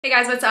Hey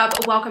guys, what's up?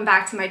 Welcome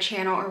back to my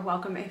channel, or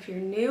welcome if you're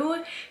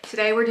new.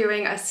 Today we're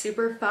doing a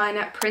super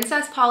fun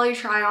Princess Polly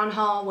try-on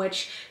haul,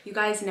 which you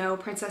guys know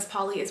Princess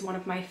Polly is one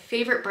of my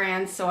favorite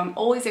brands, so I'm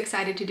always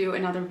excited to do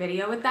another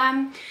video with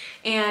them.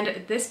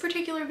 And this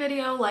particular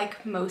video,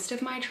 like most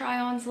of my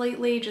try-ons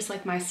lately, just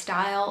like my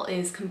style,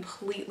 is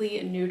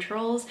completely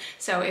neutrals.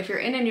 So if you're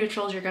into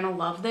neutrals, you're gonna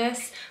love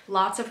this.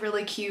 Lots of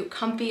really cute,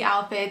 comfy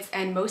outfits,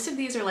 and most of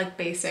these are like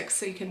basics,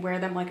 so you can wear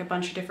them like a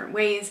bunch of different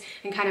ways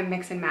and kind of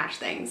mix and match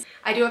things.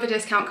 I do have a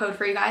discount code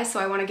for you guys, so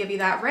I want to give you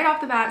that right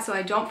off the bat so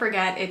I don't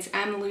forget. It's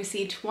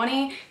MLucy20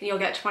 and you'll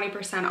get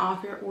 20%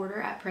 off your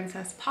order at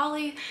Princess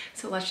Polly.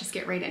 So let's just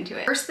get right into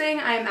it. First thing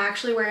I am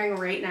actually wearing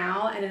right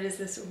now, and it is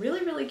this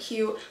really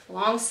cute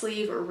long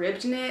sleeve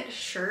ribbed knit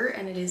shirt,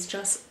 and it is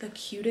just the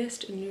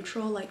cutest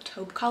neutral like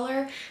taupe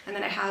color, and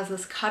then it has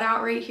this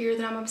cutout right here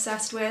that I'm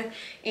obsessed with,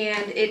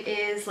 and it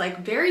is like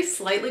very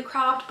slightly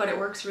cropped, but it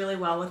works really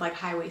well with like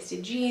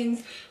high-waisted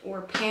jeans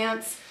or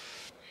pants.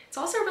 It's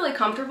also really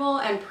comfortable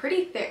and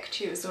pretty thick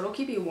too, so it'll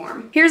keep you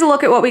warm. Here's a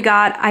look at what we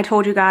got. I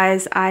told you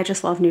guys I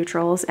just love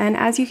neutrals, and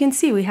as you can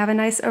see, we have a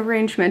nice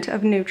arrangement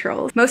of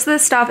neutrals. Most of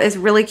this stuff is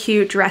really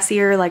cute,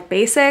 dressier, like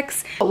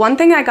basics. But one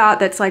thing I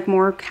got that's like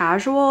more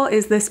casual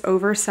is this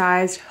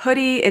oversized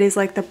hoodie. It is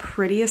like the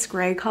prettiest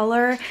gray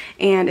color,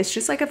 and it's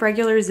just like a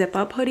regular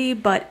zip-up hoodie,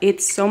 but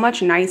it's so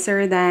much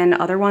nicer than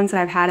other ones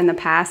that I've had in the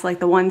past, like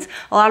the ones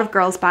a lot of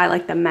girls buy,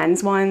 like the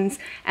men's ones,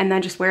 and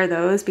then just wear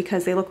those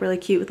because they look really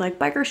cute with like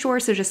biker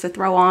shorts or just to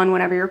throw on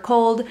whenever you're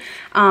cold.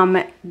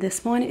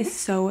 This one is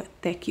so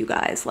thick, you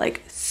guys,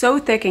 like so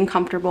thick and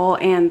comfortable,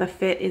 and the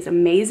fit is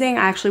amazing.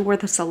 I actually wore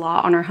this a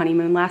lot on our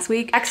honeymoon last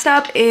week. Next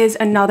up is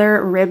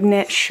another rib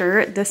knit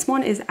shirt. This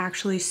one is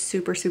actually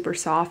super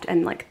soft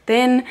and like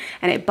thin,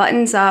 and it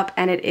buttons up,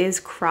 and it is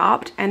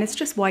cropped, and it's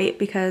just white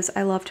because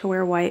I love to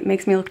wear white. It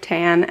makes me look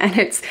tan, and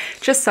it's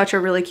just such a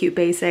really cute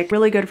basic,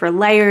 really good for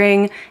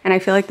layering, and I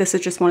feel like this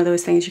is just one of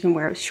those things you can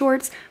wear with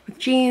shorts, with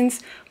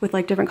jeans, with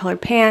like different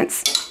colored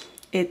pants.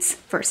 It's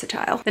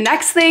versatile. The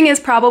next thing is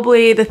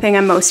probably the thing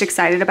I'm most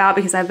excited about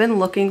because I've been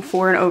looking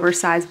for an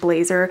oversized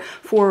blazer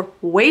for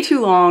way too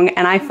long,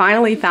 and I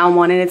finally found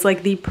one, and it's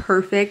like the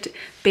perfect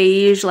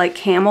beige like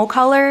camel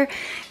color,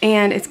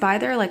 and it's by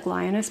their like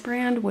Lioness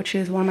brand, which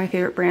is one of my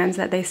favorite brands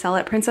that they sell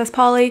at Princess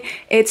Polly.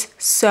 It's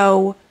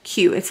so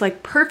cute. It's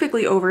like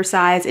perfectly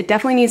oversized. It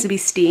definitely needs to be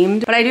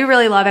steamed, but I do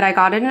really love it. I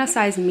got it in a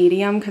size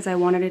medium because I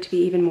wanted it to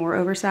be even more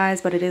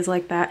oversized, but it is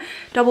like that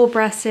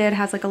double-breasted,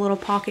 has like a little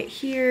pocket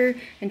here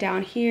and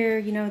down here,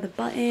 you know, the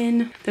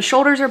button. The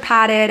shoulders are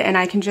padded, and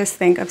I can just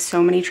think of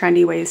so many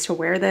trendy ways to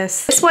wear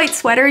this. This white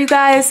sweater, you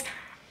guys,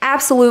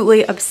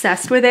 absolutely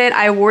obsessed with it.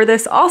 I wore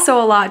this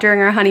also a lot during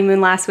our honeymoon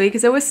last week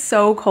because it was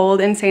so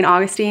cold in St.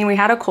 Augustine. We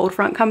had a cold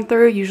front come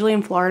through. Usually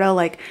in Florida,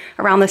 like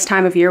around this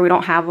time of year, we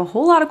don't have a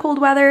whole lot of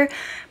cold weather,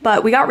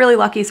 but we got really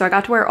lucky, so I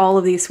got to wear all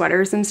of these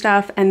sweaters and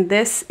stuff, and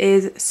this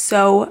is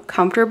so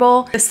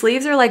comfortable. The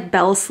sleeves are like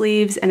bell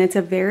sleeves, and it's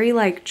a very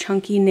like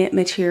chunky knit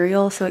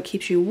material, so it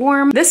keeps you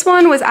warm. This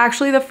one was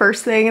actually the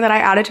first thing that I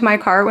added to my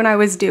cart when I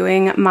was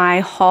doing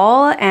my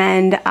haul,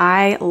 and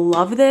I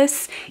love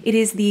this. It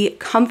is the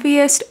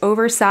comfiest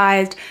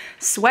oversized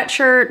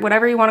sweatshirt,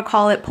 whatever you want to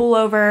call it,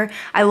 pullover.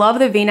 I love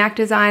the V-neck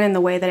design and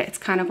the way that it's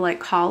kind of like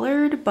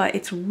collared, but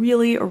it's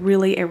really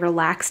a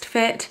relaxed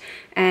fit,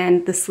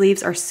 and the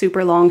sleeves are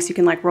super long, so you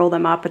can like roll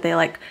them up, but they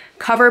like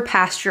cover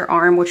past your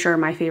arm, which are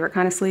my favorite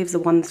kind of sleeves, the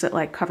ones that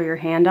like cover your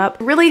hand up.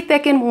 Really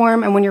thick and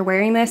warm, and when you're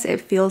wearing this,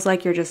 it feels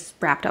like you're just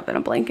wrapped up in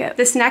a blanket.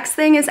 This next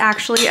thing is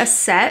actually a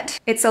set.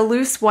 It's a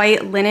loose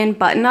white linen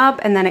button up,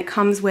 and then it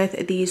comes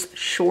with these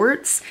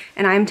shorts,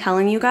 and I'm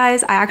telling you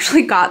guys, I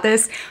actually got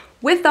this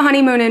with the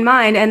honeymoon in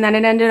mind, and then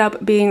it ended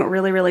up being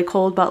really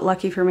cold, but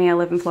lucky for me, I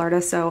live in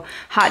Florida, so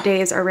hot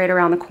days are right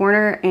around the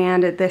corner,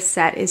 and this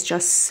set is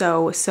just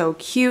so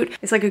cute.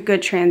 It's like a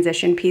good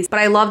transition piece, but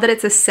I love that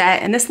it's a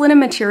set, and this linen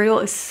material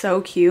is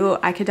so cute.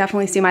 I could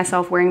definitely see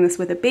myself wearing this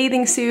with a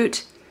bathing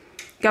suit,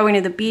 going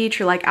to the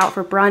beach, or like out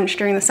for brunch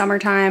during the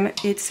summertime.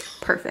 It's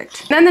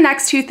perfect. And then the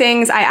next two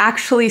things I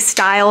actually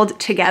styled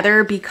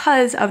together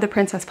because of the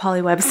Princess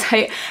Polly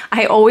website.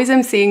 I always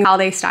am seeing how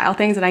they style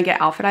things, and I get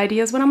outfit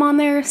ideas when I'm on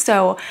there.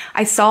 So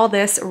I saw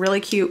this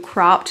really cute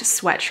cropped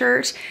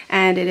sweatshirt,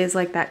 and it is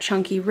like that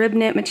chunky rib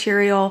knit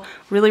material,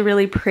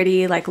 really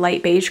pretty like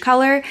light beige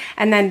color.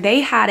 And then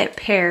they had it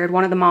paired,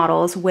 one of the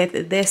models,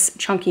 with this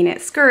chunky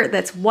knit skirt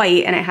that's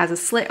white, and it has a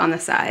slit on the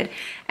side.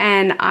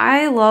 And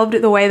I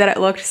loved the way that it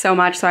looked so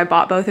much, so I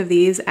bought both of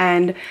these,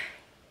 and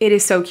it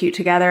is so cute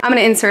together. I'm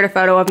gonna insert a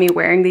photo of me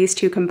wearing these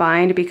two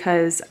combined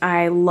because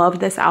I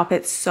loved this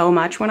outfit so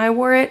much when I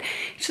wore it.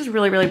 It's just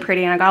really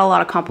pretty, and I got a lot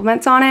of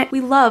compliments on it.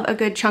 We love a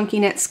good chunky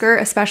knit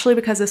skirt, especially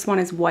because this one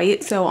is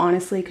white, so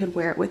honestly could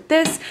wear it with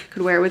this,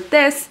 could wear it with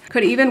this,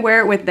 could even wear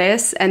it with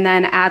this, and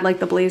then add like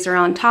the blazer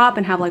on top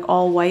and have like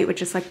all white with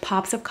just like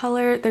pops of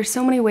color. There's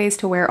so many ways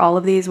to wear all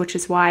of these, which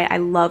is why I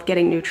love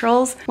getting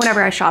neutrals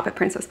whenever I shop at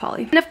Princess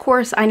Polly. And of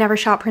course, I never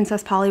shop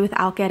Princess Polly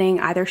without getting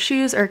either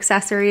shoes or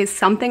accessories,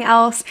 something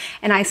else.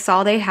 And I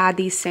saw they had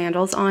these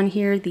sandals on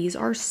here. These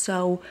are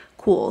so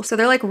cool. So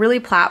they're like really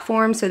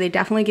platform, so they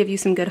definitely give you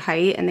some good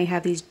height, and they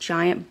have these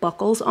giant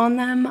buckles on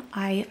them.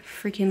 I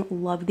freaking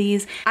love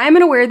these. I'm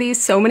gonna wear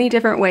these so many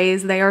different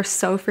ways. They are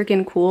so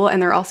freaking cool,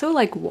 and they're also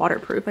like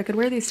waterproof. I could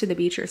wear these to the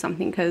beach or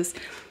something because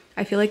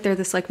I feel like they're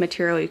this like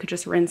material you could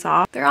just rinse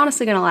off. They're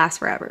honestly gonna last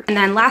forever. And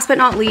then last but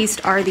not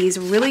least are these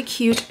really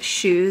cute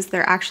shoes.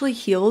 They're actually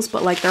heels,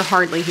 but like they're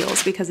hardly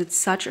heels because it's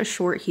such a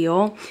short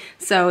heel.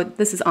 So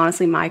this is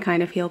honestly my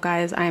kind of heel,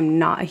 guys. I am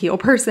not a heel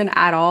person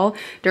at all.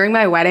 During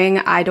my wedding,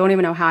 I don't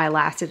even know how I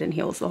lasted in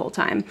heels the whole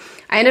time.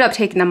 I ended up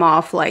taking them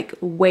off like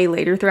way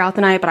later throughout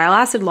the night, but I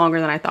lasted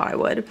longer than I thought I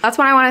would. That's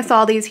when I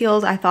saw these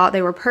heels, I thought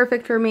they were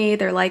perfect for me.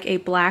 They're like a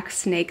black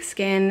snake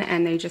skin,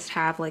 and they just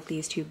have like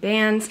these two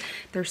bands.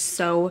 They're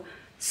so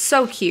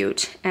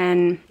cute,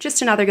 and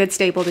just another good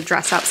staple to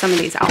dress up some of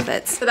these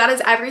outfits. So that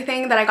is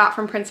everything that I got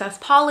from Princess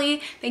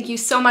Polly. Thank you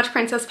so much,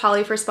 Princess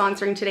Polly, for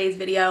sponsoring today's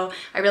video.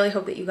 I really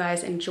hope that you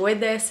guys enjoyed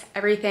this.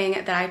 Everything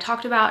that I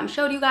talked about and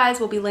showed you guys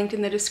will be linked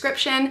in the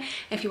description.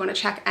 If you want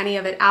to check any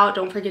of it out,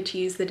 don't forget to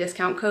use the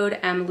discount code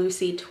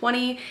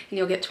MLucy20 and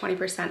you'll get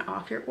 20%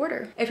 off your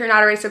order. If you're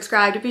not already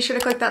subscribed, be sure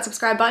to click that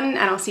subscribe button,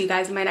 and I'll see you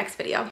guys in my next video.